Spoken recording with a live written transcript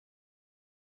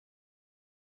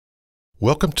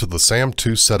Welcome to the SAM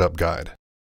II Setup Guide.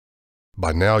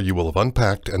 By now you will have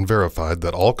unpacked and verified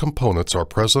that all components are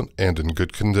present and in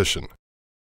good condition.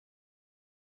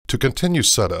 To continue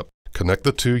setup, connect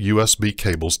the two USB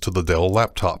cables to the Dell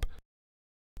laptop,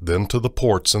 then to the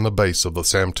ports in the base of the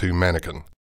SAM II mannequin.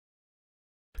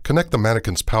 Connect the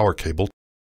mannequin's power cable,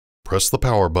 press the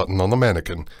power button on the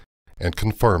mannequin, and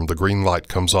confirm the green light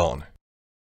comes on.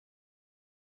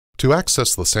 To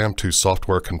access the SAM II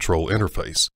software control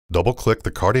interface, double-click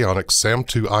the Cardionics SAM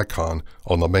II icon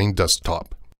on the main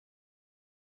desktop.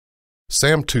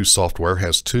 SAM II software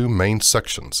has two main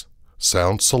sections,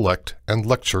 Sound Select and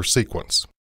Lecture Sequence.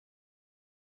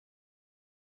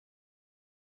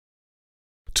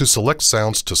 To select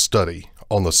sounds to study,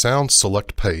 on the Sound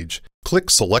Select page, click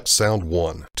Select Sound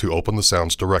 1 to open the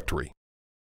sounds directory.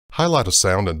 Highlight a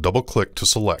sound and double-click to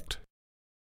select.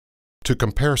 To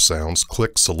compare sounds,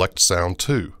 click Select Sound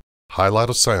 2. Highlight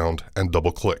a sound and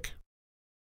double-click.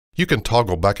 You can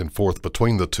toggle back and forth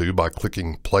between the two by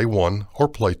clicking Play 1 or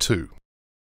Play 2.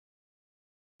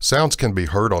 Sounds can be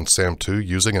heard on SAM II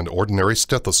using an ordinary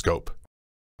stethoscope,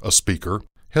 a speaker,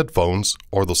 headphones,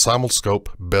 or the Simulscope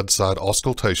bedside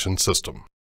auscultation system.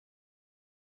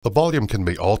 The volume can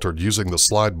be altered using the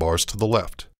slide bars to the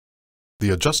left. The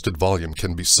adjusted volume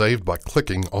can be saved by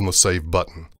clicking on the Save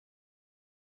button.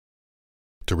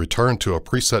 To return to a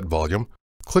preset volume,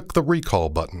 click the Recall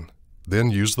button,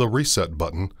 then use the Reset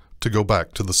button to go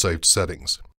back to the saved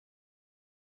settings.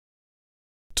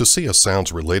 To see a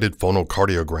sounds-related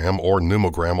phonocardiogram or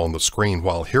pneumogram on the screen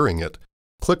while hearing it,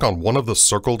 click on one of the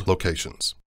circled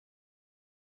locations.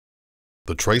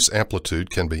 The trace amplitude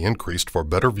can be increased for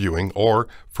better viewing or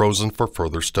frozen for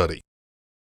further study.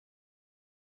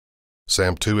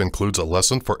 SAM II includes a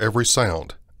lesson for every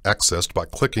sound, accessed by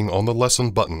clicking on the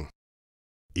Lesson button.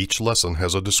 Each lesson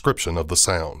has a description of the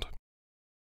sound.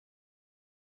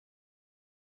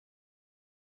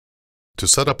 To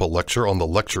set up a lecture on the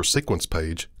Lecture Sequence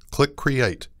page, click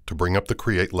Create to bring up the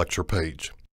Create Lecture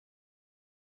page.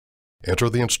 Enter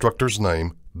the instructor's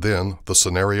name, then the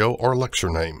scenario or lecture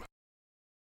name.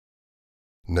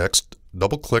 Next,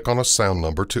 double-click on a sound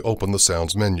number to open the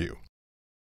Sounds menu.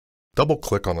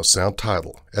 Double-click on a sound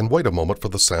title and wait a moment for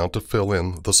the sound to fill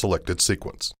in the selected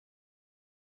sequence.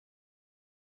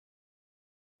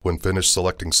 When finished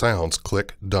selecting sounds,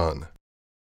 click Done.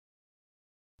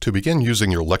 To begin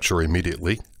using your lecture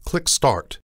immediately, click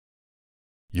Start.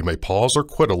 You may pause or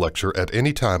quit a lecture at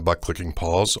any time by clicking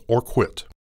Pause or Quit.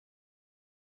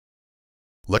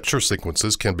 Lecture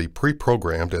sequences can be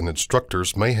pre-programmed and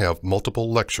instructors may have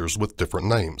multiple lectures with different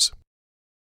names.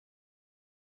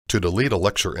 To delete a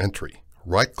lecture entry,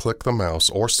 right-click the mouse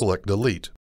or select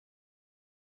Delete.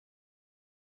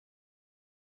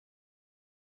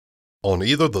 On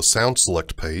either the Sound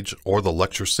Select page or the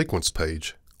Lecture Sequence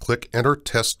page, click Enter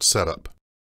Test Setup.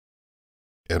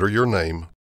 Enter your name,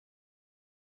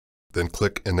 then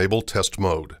click Enable Test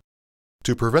Mode.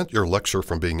 To prevent your lecture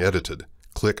from being edited,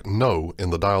 click No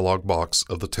in the dialog box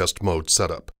of the Test Mode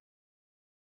setup.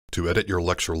 To edit your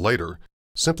lecture later,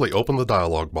 simply open the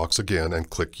dialog box again and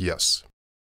click Yes.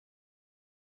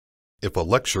 If a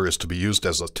lecture is to be used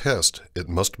as a test, it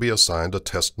must be assigned a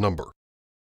test number.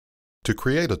 To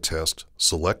create a test,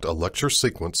 select a lecture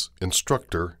sequence,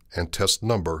 instructor, and test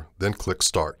number, then click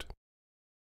Start.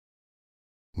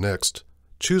 Next,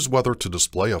 choose whether to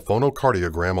display a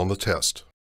phonocardiogram on the test.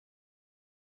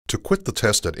 To quit the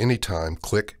test at any time,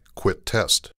 click Quit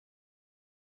Test.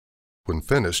 When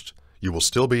finished, you will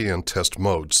still be in test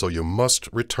mode, so you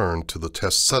must return to the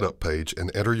test setup page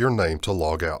and enter your name to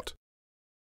log out.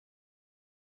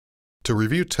 To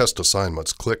review test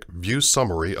assignments, click View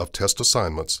Summary of Test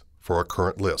Assignments for a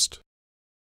current list.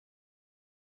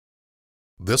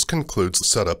 This concludes the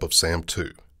setup of SAM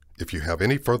II. If you have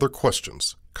any further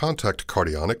questions, contact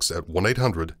Cardionics at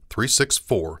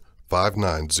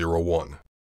 1-800-364-5901.